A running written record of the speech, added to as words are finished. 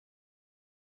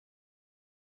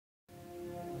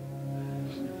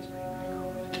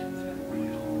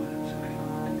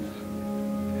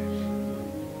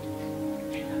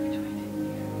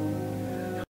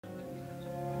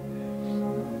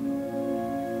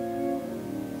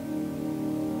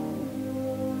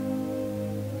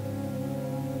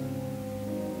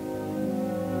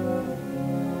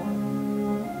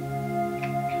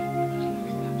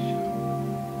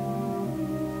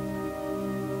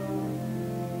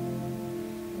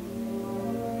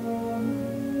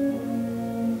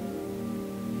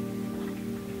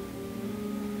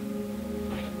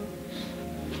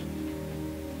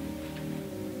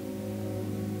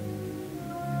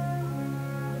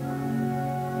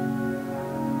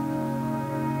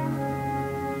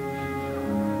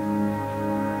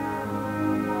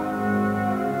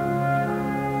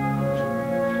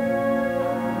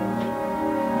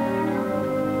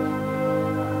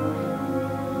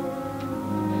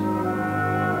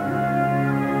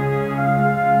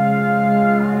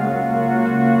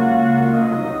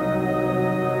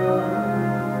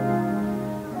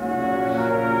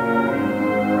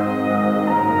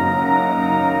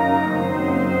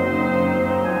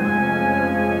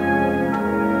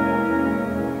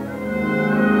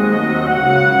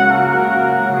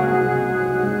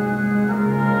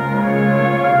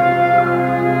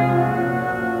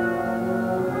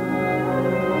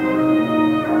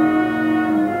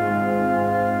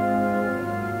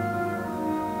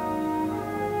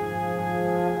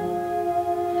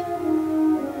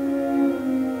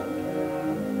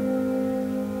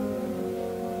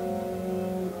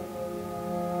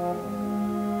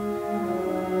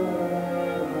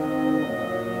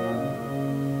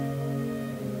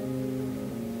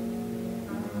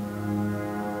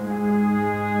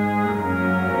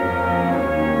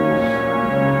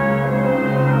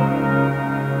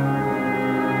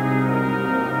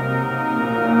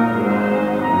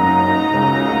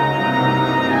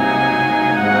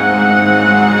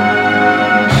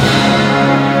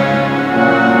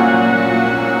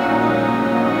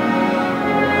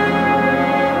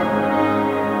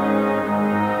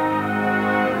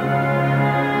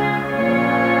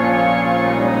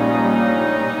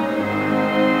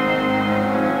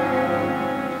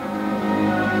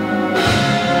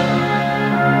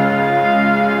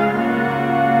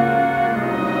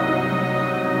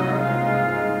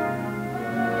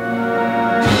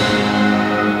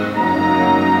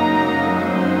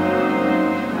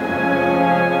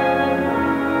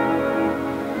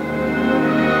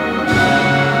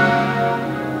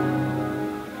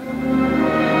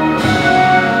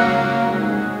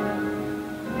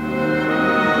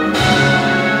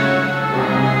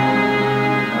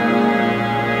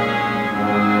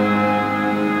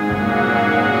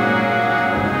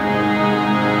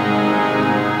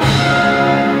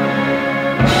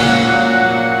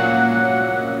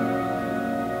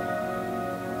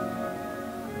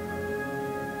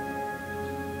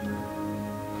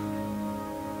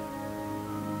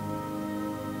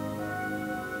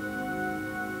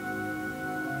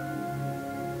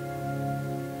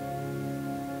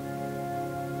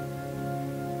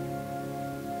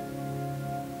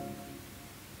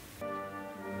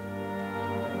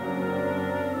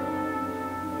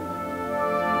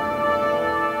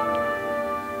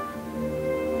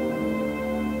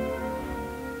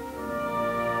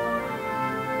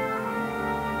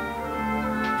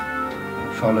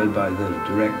followed by the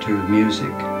director of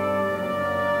music,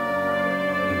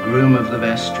 the groom of the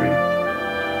vestry,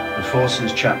 the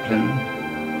forces chaplain,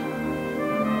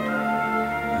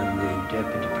 and the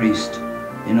deputy priest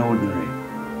in ordinary.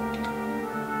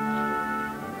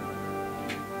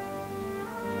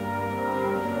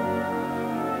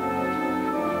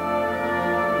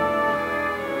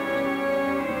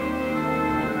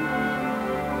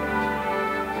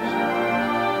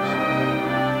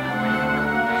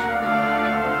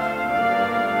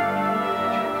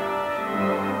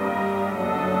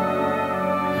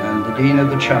 Dean of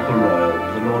the Chapel Royal,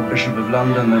 the Lord Bishop of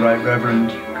London, the Right Reverend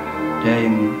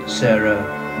Dame Sarah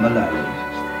Mullally,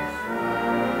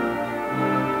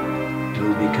 who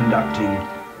will be conducting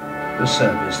the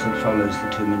service that follows the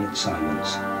 2-minute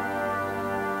silence.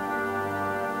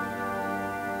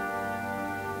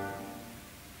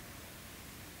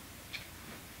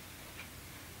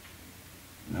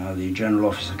 Now the General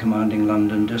Officer commanding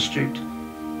London District,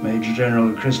 Major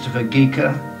General Christopher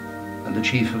Geeker, and the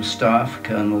Chief of Staff,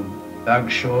 Colonel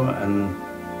Bagshaw, and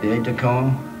the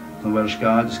aide-de-camp, the Welsh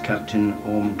Guards, Captain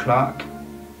Orme Clark,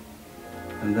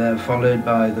 and they're followed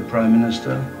by the Prime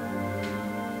Minister,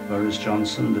 Boris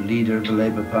Johnson, the leader of the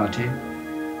Labour Party.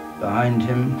 Behind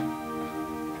him,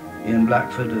 Ian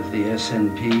Blackford of the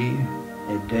SNP,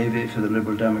 Ed Davey for the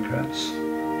Liberal Democrats,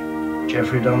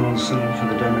 Geoffrey Donaldson for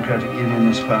the Democratic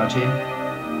Unionist Party,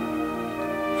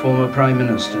 former Prime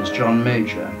Ministers John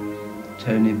Major,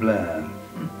 Tony Blair,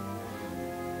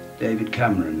 David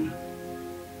Cameron,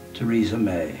 Theresa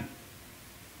May,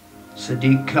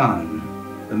 Sadiq Khan,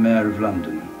 the Mayor of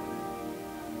London,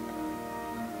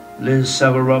 Liz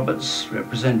Savile-Roberts,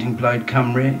 representing Plaid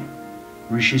Cymru,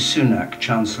 Rishi Sunak,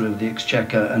 Chancellor of the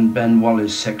Exchequer, and Ben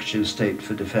Wallace, Secretary of State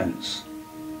for Defence.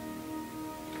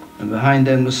 And behind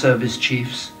them the service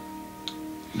chiefs,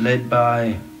 led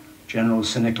by General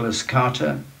Sir Nicholas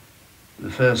Carter,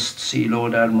 the First Sea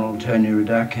Lord Admiral Tony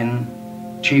Radakin,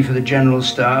 Chief of the General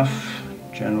Staff,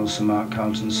 General Sir Mark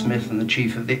Carlton Smith, and the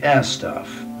Chief of the Air Staff.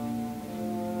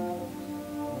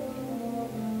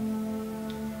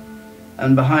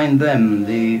 And behind them,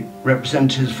 the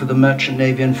representatives for the Merchant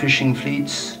Navy and Fishing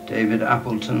Fleets, David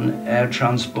Appleton, Air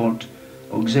Transport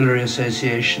Auxiliary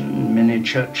Association, Minnie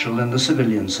Churchill, and the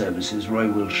Civilian Services, Roy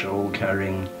Wiltshire, all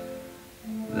carrying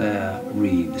their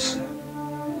wreaths.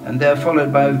 And they're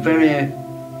followed by a very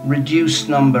reduced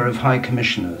number of High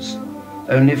Commissioners.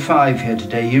 Only 5 here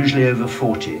today, usually over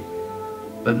 40.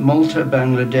 But Malta,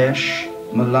 Bangladesh,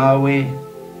 Malawi,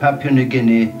 Papua New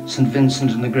Guinea, St.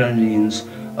 Vincent and the Grenadines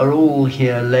are all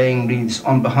here laying wreaths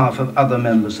on behalf of other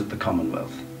members of the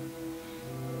Commonwealth.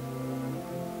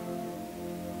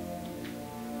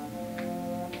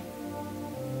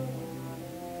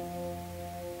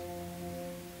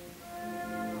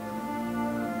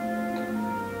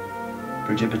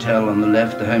 Priti Patel on the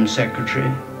left, the Home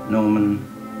Secretary, Norman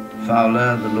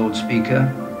Fowler, the Lord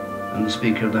Speaker, and the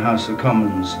Speaker of the House of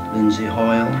Commons, Lindsay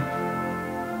Hoyle,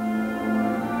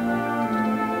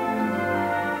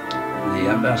 the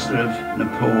Ambassador of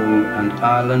Nepal and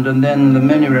Ireland, and then the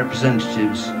many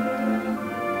representatives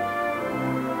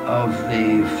of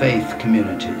the faith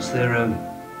communities. There are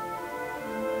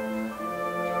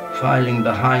filing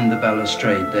behind the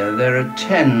balustrade there are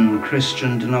 10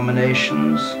 Christian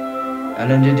denominations, and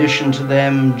in addition to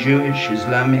them, Jewish,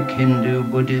 Islamic, Hindu,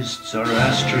 Buddhist,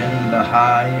 Zoroastrian,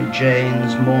 Baha'i,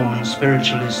 Jains, Mormon,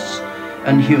 spiritualists,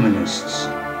 and humanists.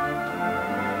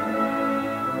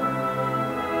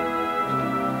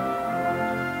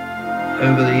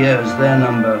 Over the years, their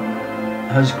number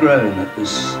has grown at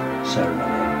this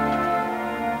ceremony.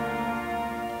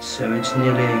 So it's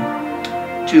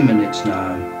nearly 2 minutes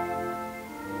now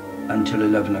until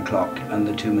 11 o'clock and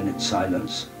the 2-minute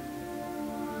silence.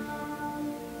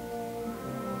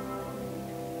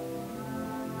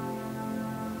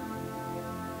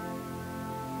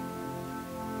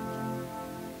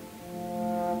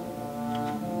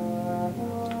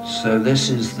 So this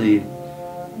is the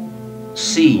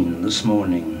scene this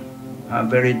morning, how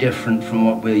very different from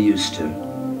what we're used to.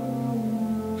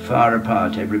 Far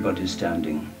apart, everybody's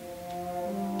standing.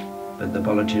 But the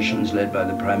politicians, led by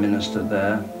the Prime Minister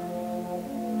there,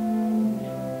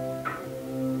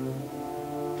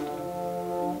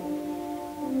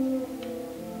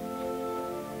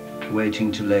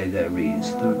 waiting to lay their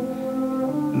wreaths. The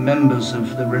members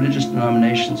of the religious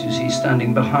denominations you see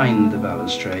standing behind the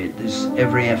balustrade. There's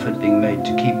every effort being made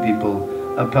to keep people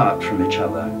apart from each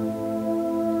other.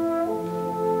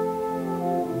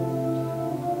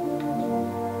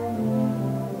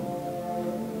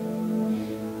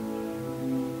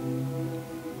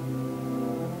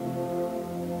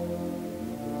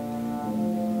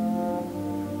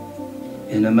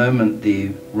 In a moment,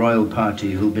 the royal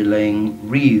party who'll be laying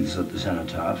wreaths at the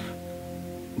Cenotaph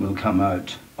will come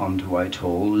out onto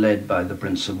Whitehall, led by the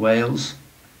Prince of Wales,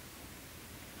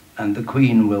 and the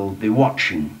Queen will be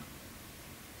watching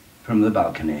from the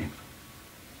balcony.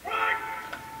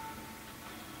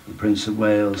 The Prince of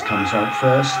Wales comes out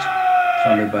first,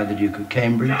 followed by the Duke of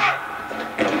Cambridge,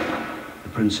 the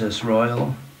Princess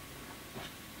Royal,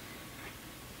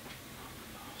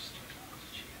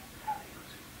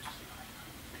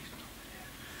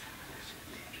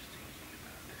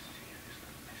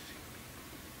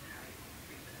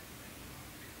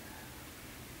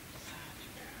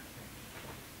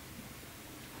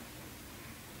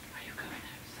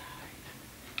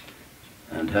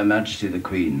 and Her Majesty the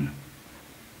Queen,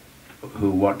 who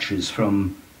watches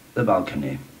from the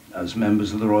balcony as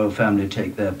members of the royal family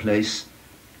take their place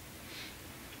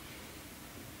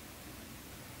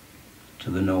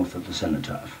to the north of the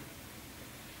Cenotaph.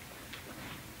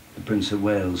 The Prince of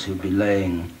Wales, who'll be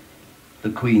laying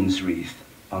the Queen's wreath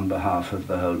on behalf of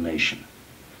the whole nation.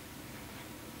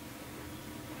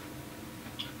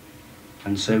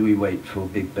 And so we wait for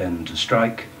Big Ben to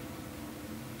strike,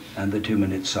 and the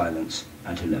 2-minute silence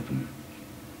at 11.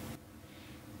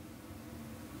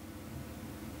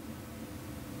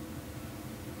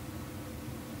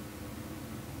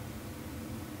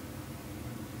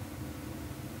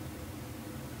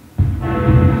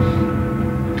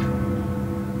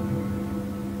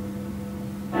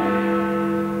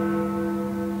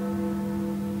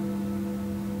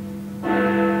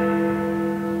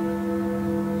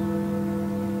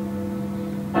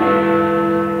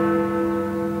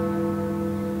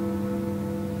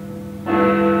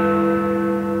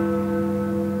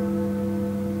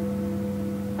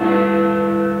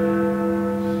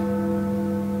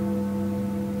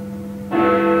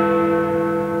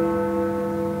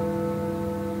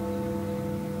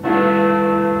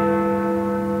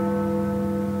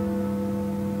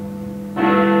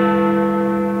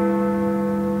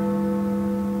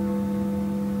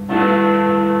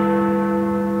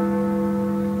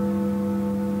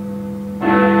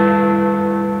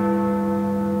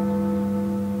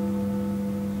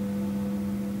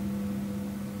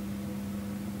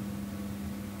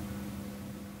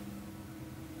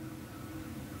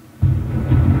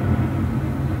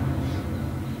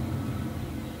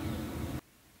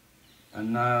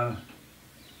 And now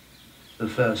the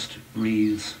first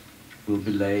wreaths will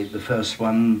be laid, the first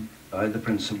one by the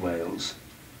Prince of Wales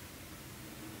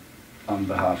on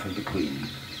behalf of the Queen.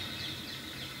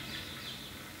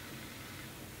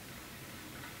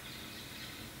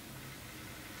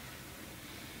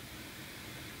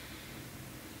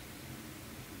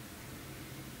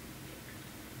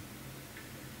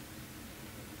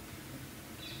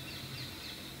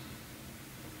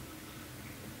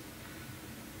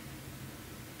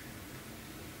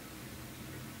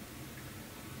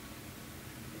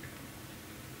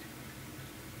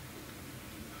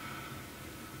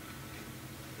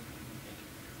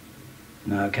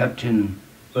 Now, Captain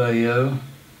Buryo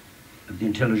of the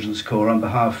Intelligence Corps on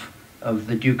behalf of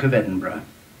the Duke of Edinburgh.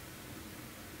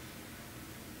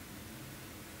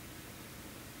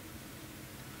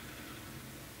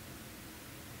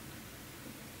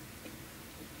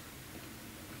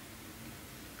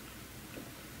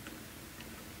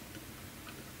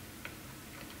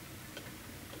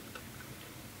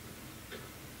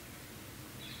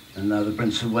 And now the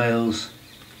Prince of Wales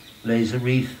lays a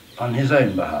wreath on his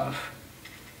own behalf.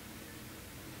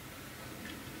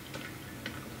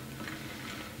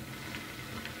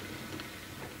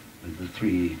 With the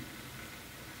 3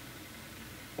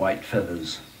 white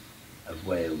feathers of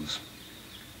Wales.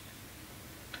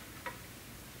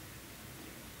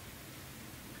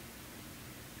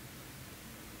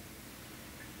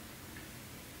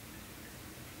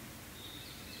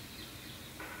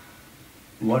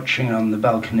 Watching on the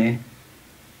balcony,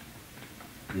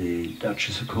 the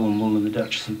Duchess of Cornwall and the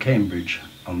Duchess of Cambridge.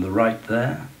 On the right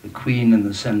there, the Queen in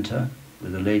the centre,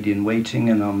 with a lady in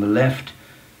waiting, and on the left,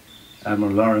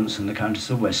 Admiral Lawrence and the Countess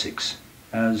of Wessex,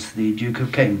 as the Duke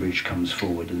of Cambridge comes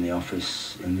forward in the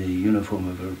office in the uniform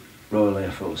of a Royal Air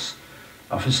Force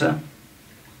officer.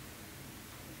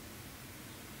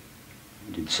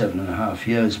 He did 7.5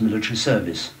 years military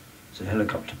service as a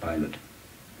helicopter pilot.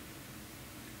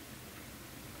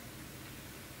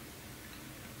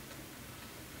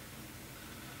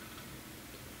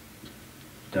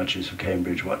 Duchess of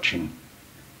Cambridge watching.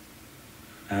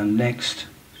 And next,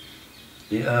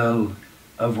 the Earl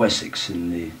of Wessex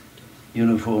in the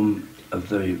uniform of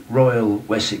the Royal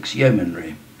Wessex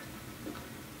Yeomanry.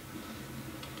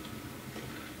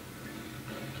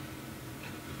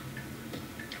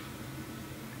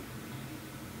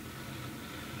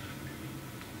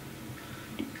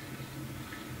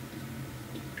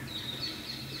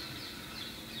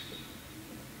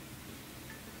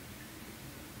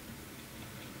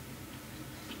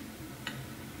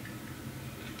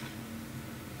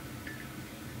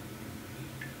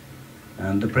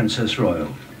 and the Princess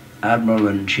Royal, Admiral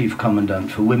and Chief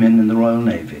Commandant for Women in the Royal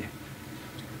Navy.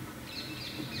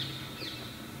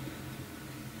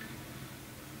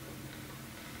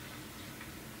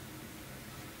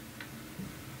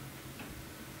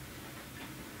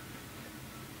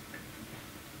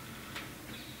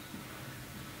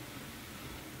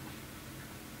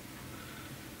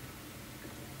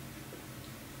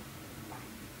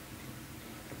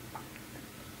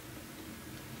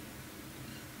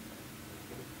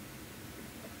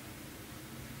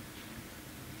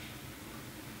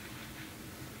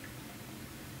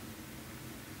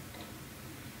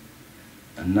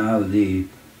 And now the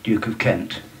Duke of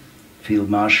Kent, Field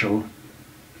Marshal,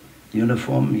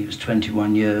 uniform. He was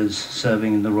 21 years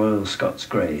serving in the Royal Scots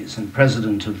Greys and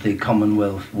President of the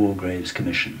Commonwealth War Graves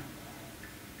Commission.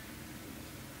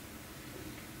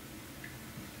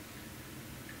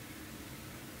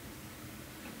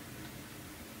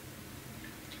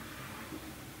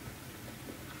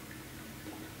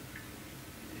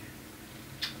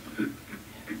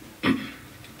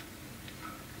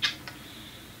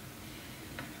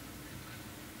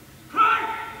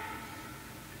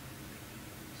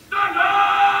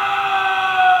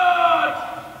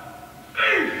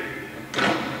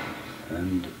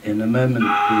 In a moment,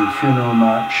 the funeral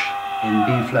march in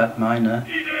B-flat minor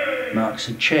marks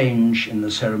a change in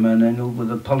the ceremonial, with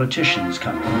the politicians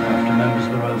coming after members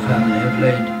of the royal family have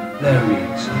laid their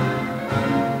wreaths,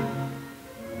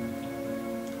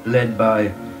 led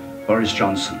by Boris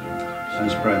Johnson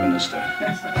as Prime Minister.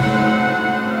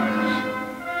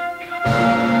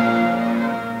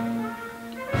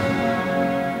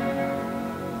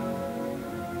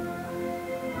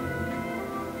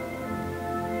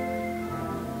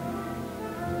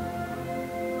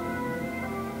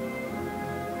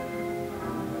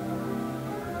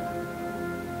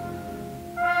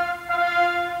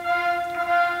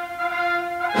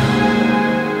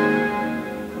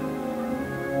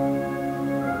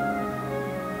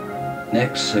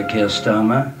 Next, Sir Keir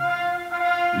Starmer,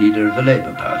 leader of the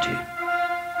Labour Party.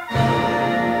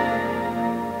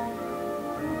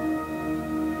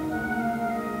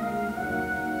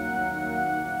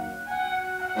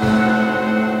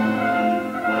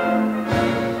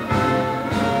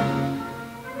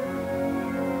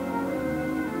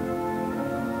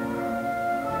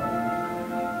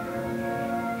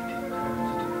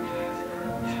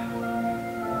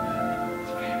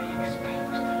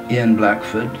 Ian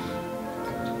Blackford,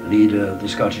 leader of the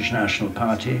Scottish National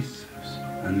Party,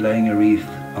 and laying a wreath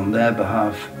on their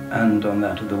behalf and on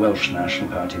that of the Welsh National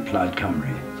Party, Plaid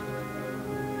Cymru.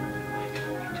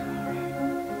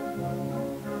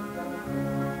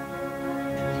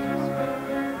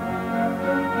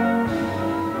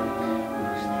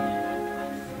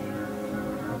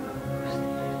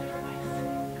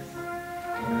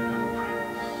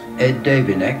 Ed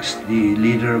Davey next, the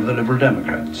leader of the Liberal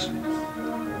Democrats.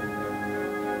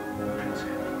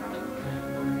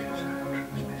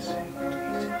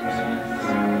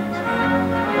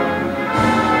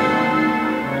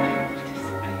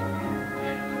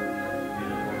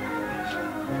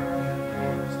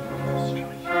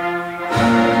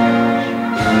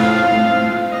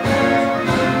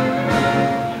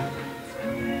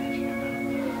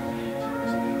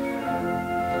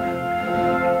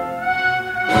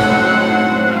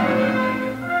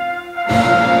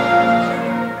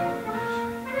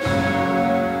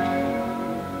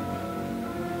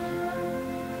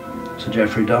 Sir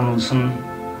Geoffrey Donaldson,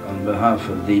 on behalf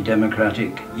of the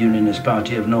Democratic Unionist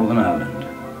Party of Northern Ireland.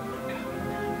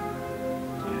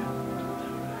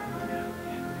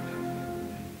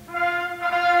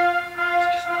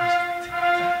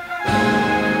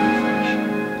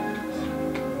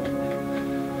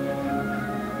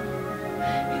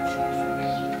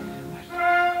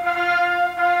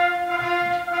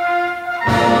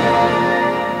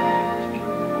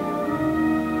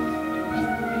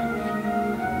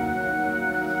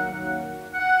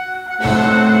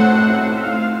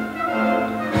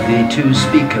 The two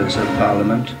Speakers of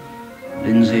Parliament,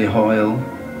 Lindsay Hoyle,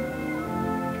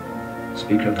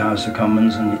 Speaker of the House of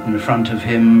Commons, and in front of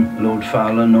him Lord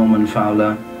Fowler, Norman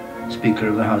Fowler, Speaker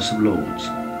of the House of Lords.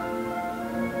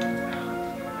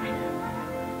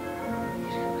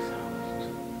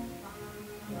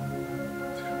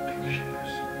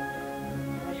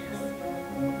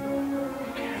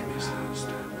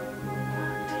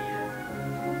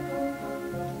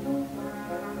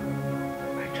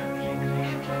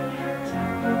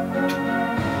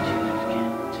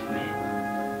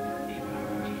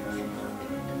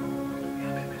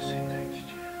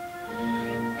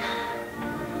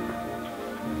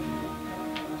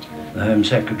 The Home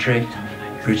Secretary,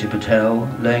 Priti Patel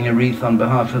laying a wreath on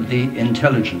behalf of the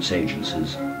intelligence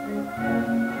agencies.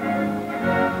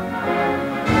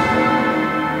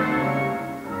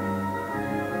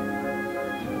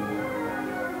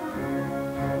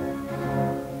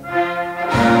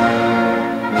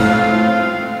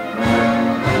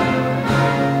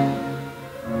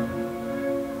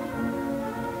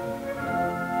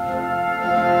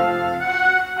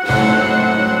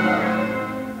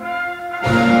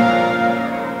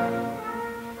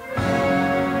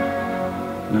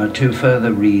 Two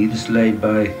further wreaths laid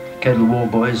by Kedal War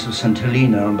Boys of St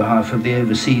Helena on behalf of the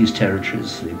overseas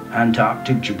territories, the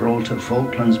Antarctic, Gibraltar,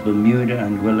 Falklands, Bermuda,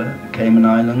 Anguilla, the Cayman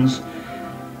Islands,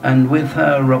 and with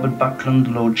her Robert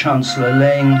Buckland, Lord Chancellor,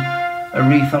 laying a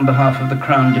wreath on behalf of the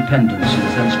Crown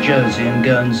dependencies, that's Jersey and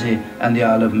Guernsey and the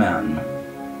Isle of Man.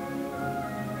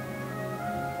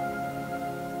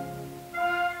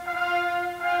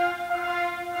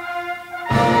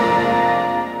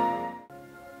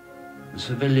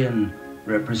 Civilian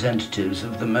representatives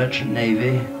of the Merchant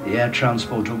Navy, the Air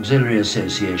Transport Auxiliary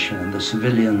Association and the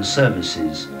Civilian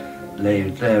Services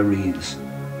laid their wreaths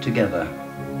together.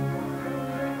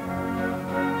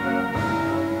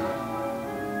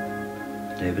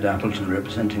 David Appleton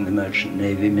representing the Merchant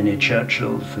Navy, Minnie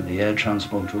Churchill for the Air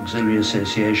Transport Auxiliary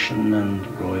Association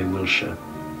and Roy Wilshire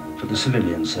for the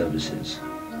Civilian Services.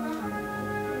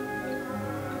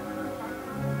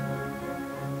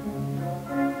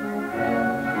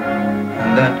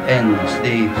 That ends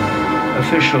the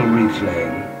official wreath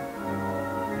laying,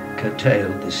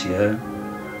 curtailed this year,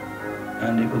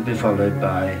 and it will be followed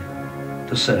by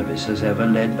the service as ever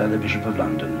led by the Bishop of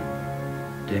London,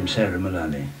 Dame Sarah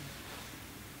Mullally.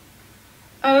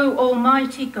 O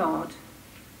Almighty God,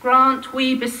 grant,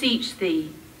 we beseech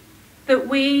thee, that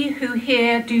we who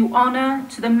here do honour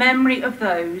to the memory of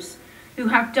those who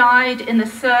have died in the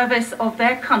service of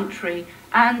their country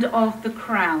and of the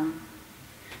Crown,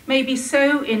 may be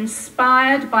so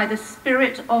inspired by the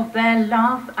spirit of their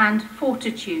love and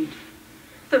fortitude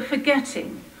that,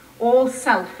 forgetting all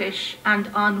selfish and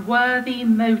unworthy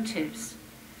motives,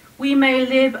 we may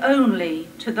live only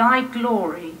to thy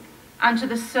glory and to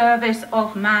the service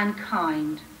of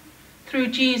mankind, through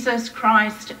Jesus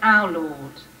Christ our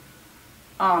Lord.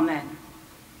 Amen.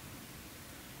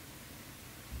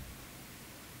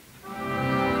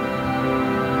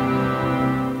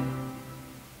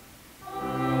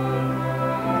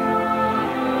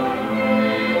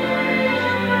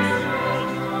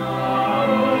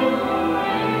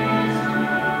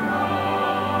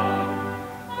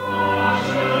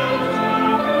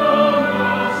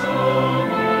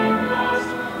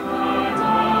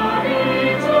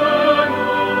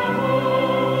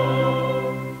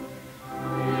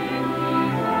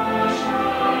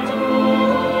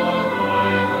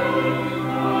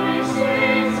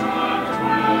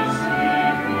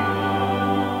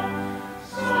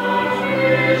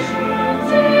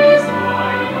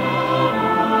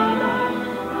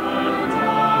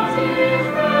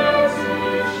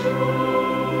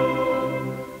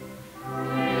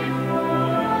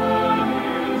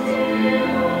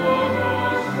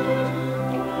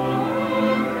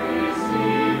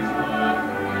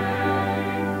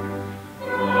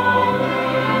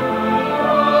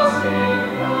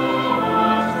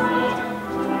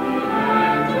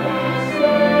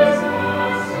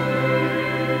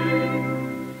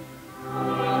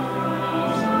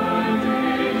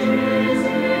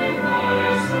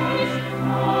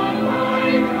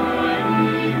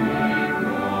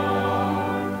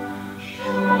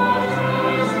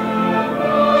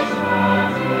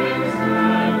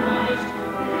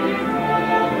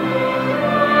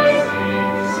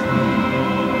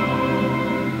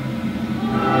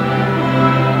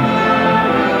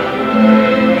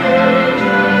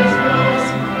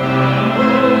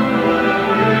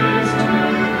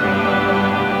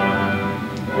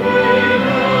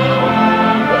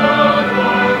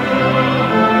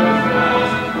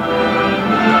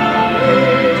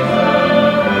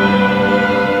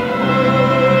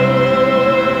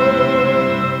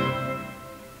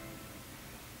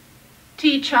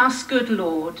 Teach us, good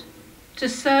Lord, to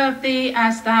serve thee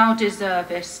as thou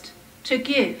deservest, to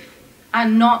give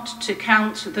and not to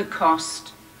count the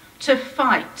cost, to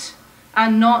fight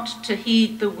and not to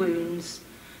heed the wounds,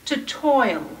 to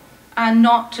toil and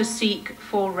not to seek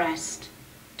for rest,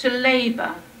 to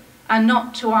labour and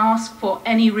not to ask for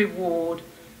any reward,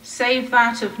 save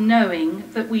that of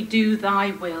knowing that we do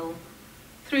thy will.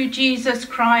 Through Jesus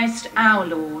Christ our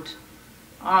Lord.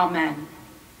 Amen.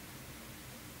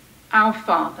 Our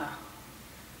Father,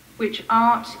 which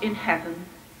art in heaven,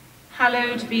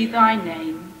 hallowed be thy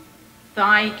name.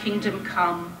 Thy kingdom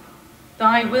come,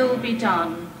 Thy will be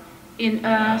done, in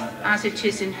earth as it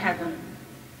is in heaven.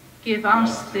 Give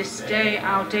us this day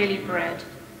our daily bread,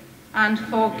 and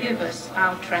forgive us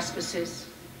our trespasses,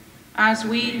 as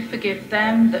we forgive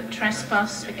them that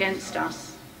trespass against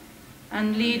us.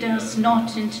 And lead us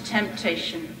not into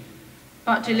temptation,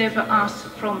 but deliver us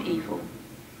from evil.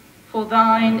 For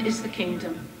thine is the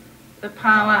kingdom, the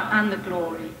power and the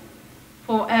glory,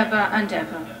 forever and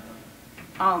ever.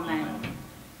 Amen.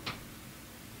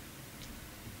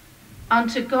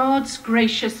 Unto God's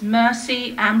gracious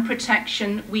mercy and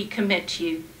protection we commit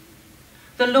you.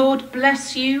 The Lord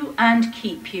bless you and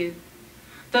keep you.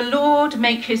 The Lord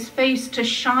make his face to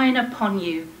shine upon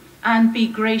you and be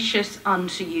gracious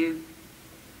unto you.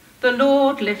 The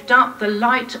Lord lift up the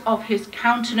light of his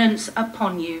countenance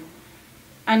upon you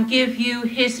and give you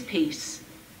his peace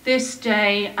this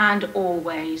day and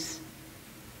always.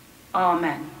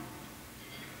 Amen.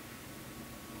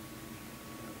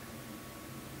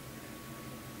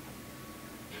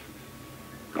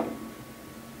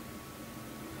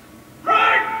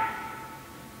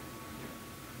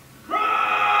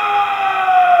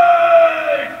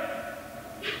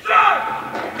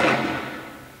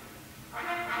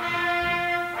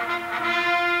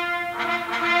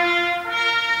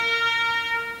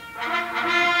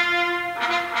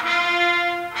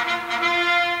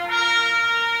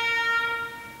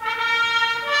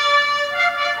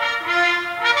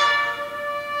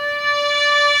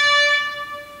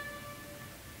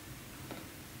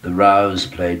 The rouse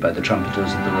played by the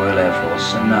trumpeters of the Royal Air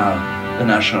Force, and now the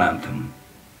national anthem.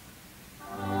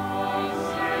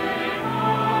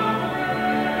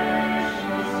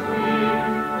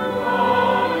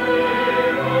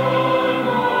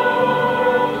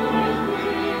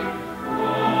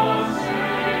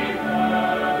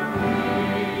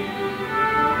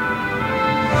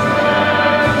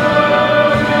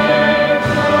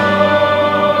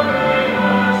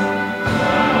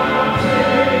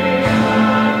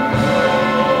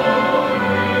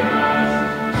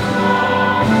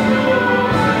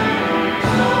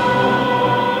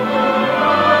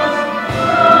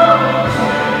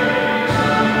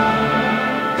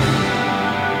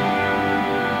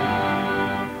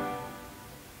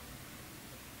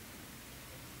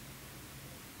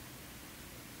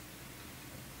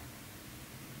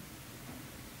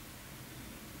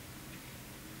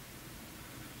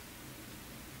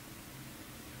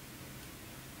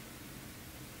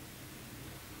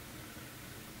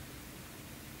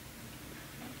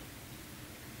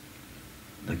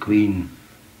 The Queen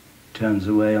turns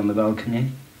away on the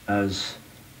balcony as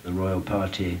the royal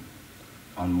party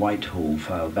on Whitehall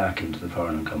file back into the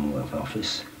Foreign and Commonwealth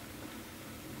Office.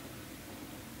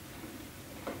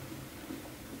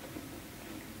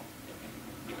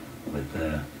 With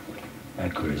their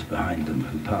equerries behind them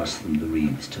who pass them the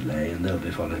wreaths to lay, and they'll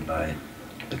be followed by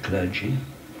the clergy.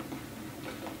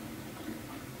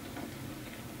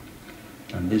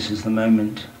 And this is the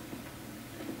moment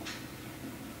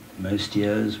most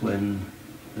years when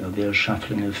there'll be a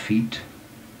shuffling of feet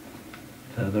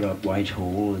further up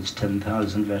Whitehall as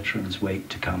 10,000 veterans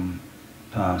wait to come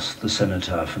past the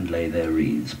Cenotaph and lay their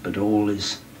wreaths. But all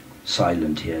is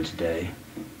silent here today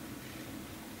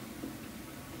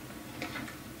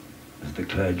as the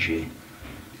clergy,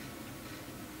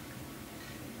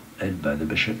 led by the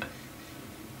bishop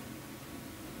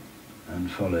and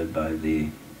followed by the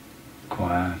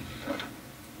choir,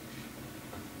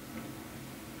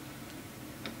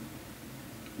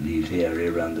 leave the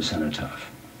area around the Cenotaph.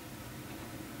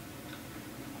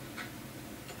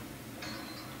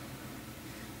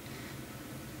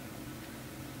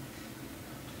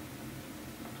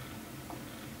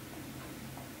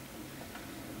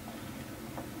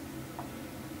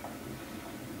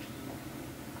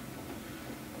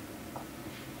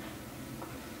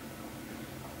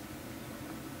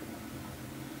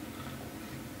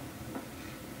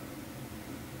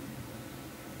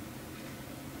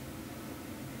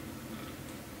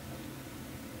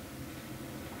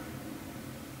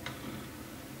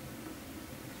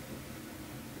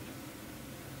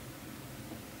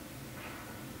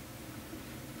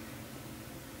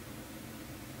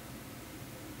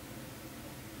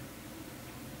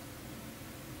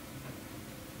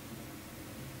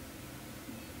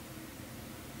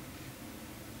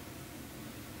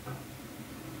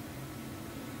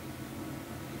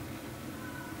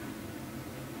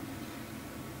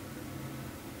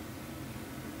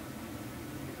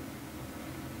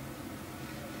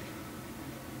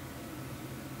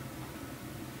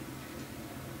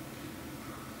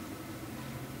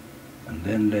 And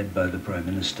then, led by the Prime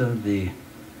Minister, the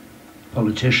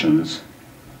politicians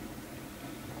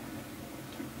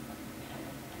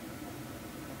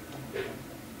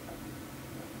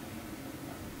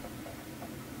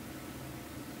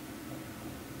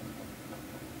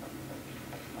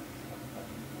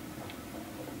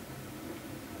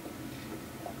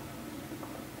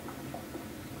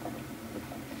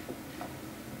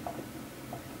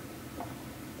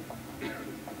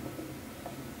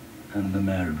and the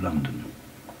Mayor of London.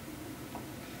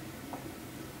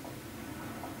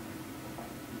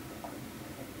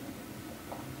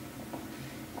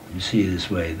 You see this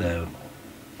way, though,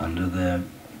 under their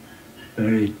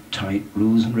very tight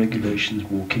rules and regulations,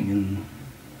 walking in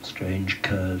strange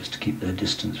curves to keep their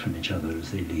distance from each other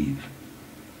as they leave.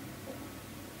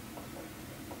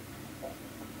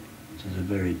 This is a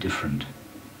very different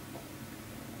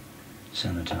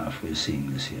cenotaph we're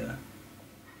seeing this year.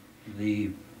 The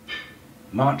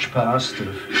march past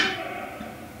of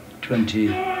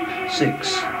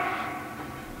 26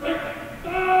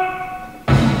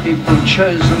 people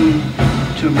chosen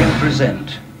to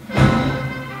represent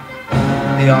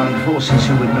the armed forces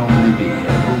who would normally be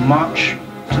here will march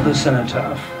to the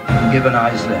cenotaph and give an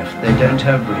eyes left. They don't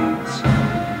have wreaths.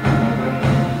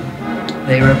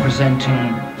 They're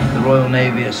representing the Royal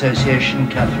Navy Association,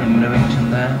 Catherine Newington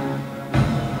there,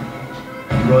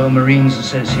 the Royal Marines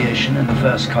Association in the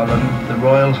first column, the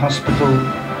Royal Hospital,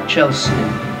 Chelsea,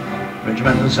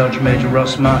 Regimental Sergeant Major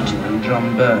Ross Martin and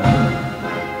John Byrne,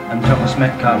 and Thomas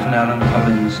Metcalfe and Alan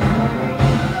Collins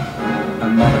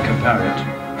and Monica Parrott.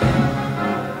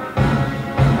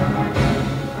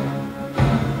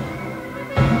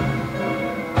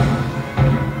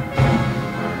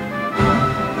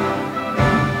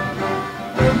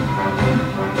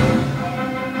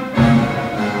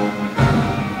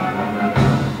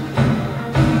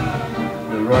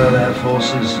 The Royal Air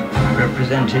Force is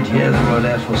represented here, the Royal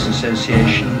Air Force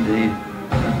Association, the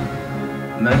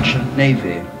Merchant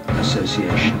Navy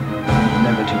Association,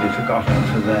 never to be forgotten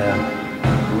for their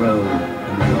role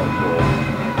in the World War.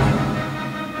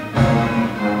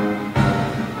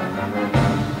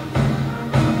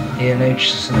 Ian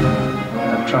Aitchison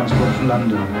of Transport for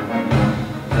London,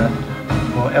 that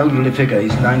more elderly figure,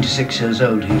 he's 96 years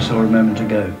old, he saw a moment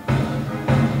ago.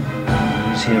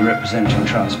 He's here representing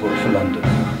Transport for London.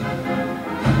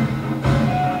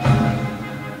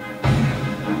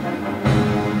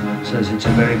 Says it's a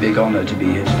very big honour to be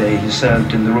here today. He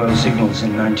served in the Royal Signals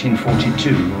in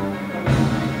 1942,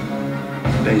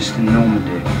 based in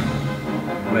Normandy,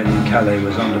 when Calais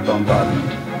was under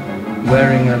bombardment,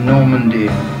 wearing a Normandy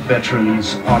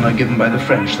veteran's honour given by the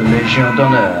French, the Légion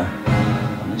d'honneur,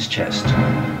 on his chest.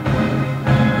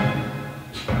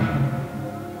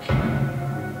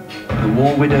 The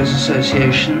War Widows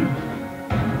Association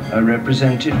are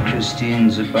represented, Christine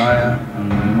Zabaya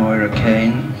and Moira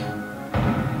Kane,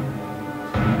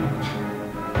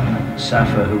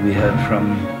 Safa, who we heard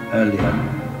from earlier.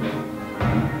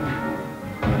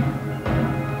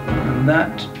 And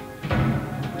that,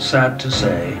 sad to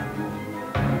say,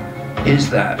 is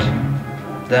that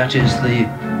is the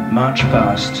march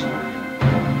past,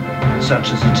 such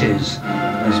as it is,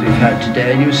 as we've had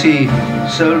today. And you see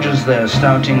soldiers there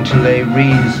starting to lay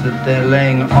wreaths that they're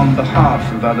laying on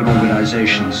behalf of other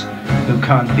organizations who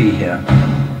can't be here.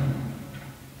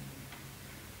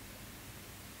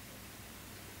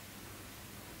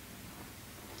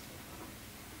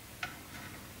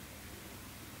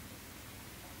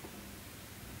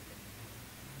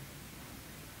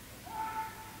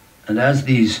 And as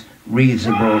these wreaths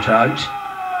are brought out,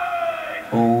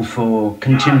 all for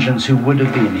contingents who would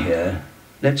have been here,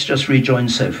 let's just rejoin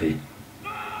Sophie.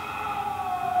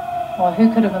 Well,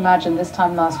 who could have imagined this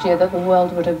time last year that the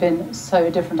world would have been so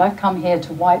different? I've come here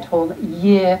to Whitehall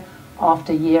year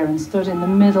after year and stood in the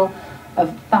middle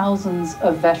of thousands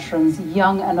of veterans,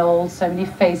 young and old, so many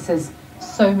faces,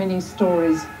 so many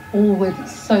stories, all with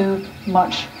so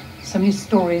many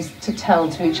stories to tell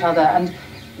to each other. And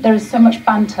there is so much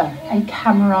banter and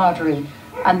camaraderie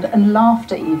and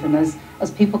laughter even as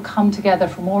people come together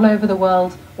from all over the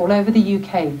world, all over the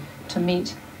UK, to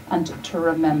meet and to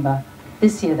remember.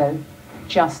 This year, though,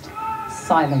 just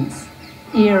silence.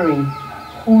 Eerie,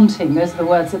 haunting, those are the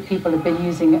words that people have been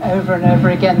using over and over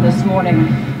again this morning.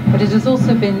 But it has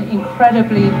also been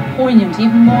incredibly poignant,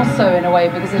 even more so in a way,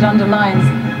 because it underlines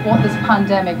what this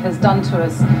pandemic has done to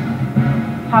us.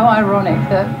 How ironic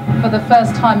that for the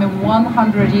first time in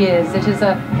 100 years, it is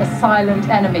a silent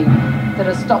enemy that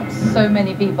has stopped so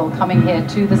many people coming here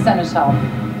to the Cenotaph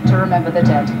to remember the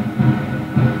dead.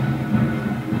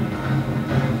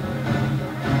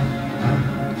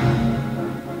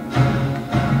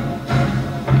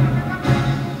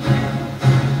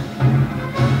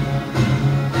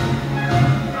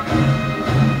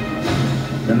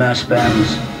 The mass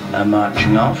bands are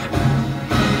marching off,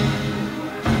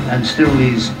 and still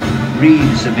these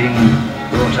wreaths are being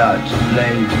brought out,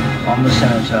 laid on the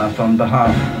Cenotaph on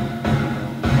behalf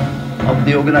of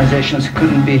the organisations who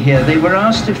couldn't be here. They were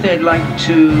asked if they'd like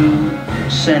to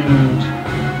send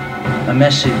a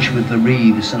message with the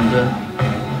wreaths, and a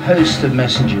host of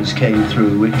messages came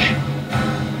through which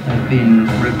have been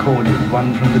recorded.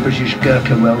 One from the British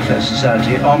Gurkha Welfare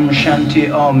Society, Om Shanti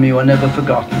Om, you are never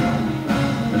forgotten.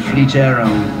 The Fleet Air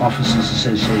Officers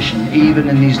Association, even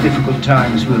in these difficult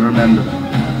times we'll remember them.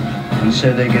 And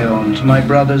so they go on. To my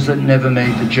brothers that never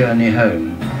made the journey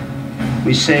home,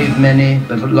 we saved many,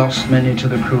 but lost many to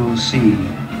the cruel sea.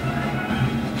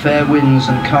 Fair winds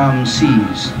and calm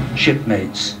seas,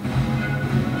 shipmates.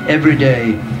 Every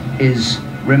day is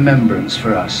remembrance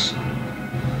for us.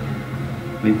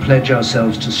 We pledge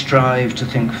ourselves to strive, to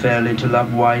think fairly, to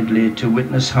love widely, to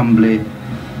witness humbly,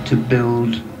 to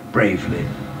build bravely.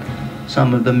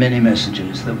 Some of the many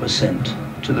messages that were sent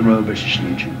to the Royal British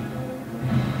Legion.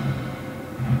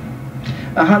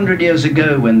 100 years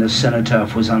ago, when the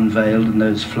cenotaph was unveiled and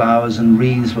those flowers and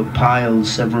wreaths were piled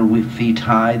several feet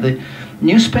high, the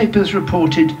newspapers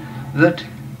reported that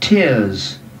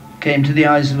tears came to the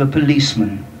eyes of a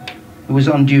policeman who was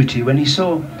on duty when he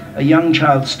saw a young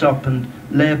child stop and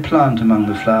lay a plant among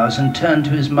the flowers and turn to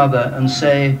his mother and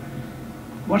say,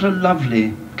 "What a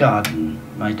lovely garden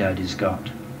my daddy's got."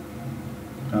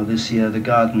 Now this year the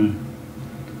garden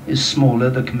is smaller,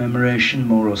 the commemoration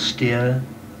more austere,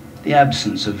 the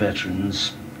absence of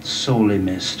veterans sorely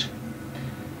missed.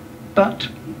 But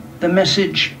the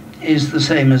message is the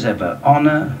same as ever: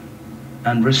 honour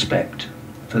and respect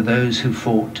for those who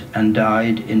fought and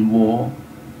died in war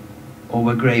or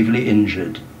were gravely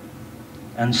injured,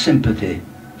 and sympathy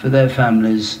for their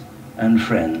families and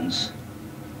friends.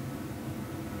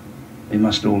 We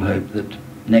must all hope that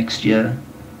next year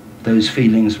those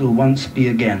feelings will once be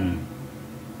again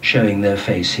showing their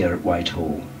face here at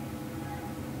Whitehall.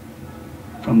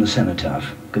 From the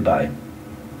Cenotaph, goodbye.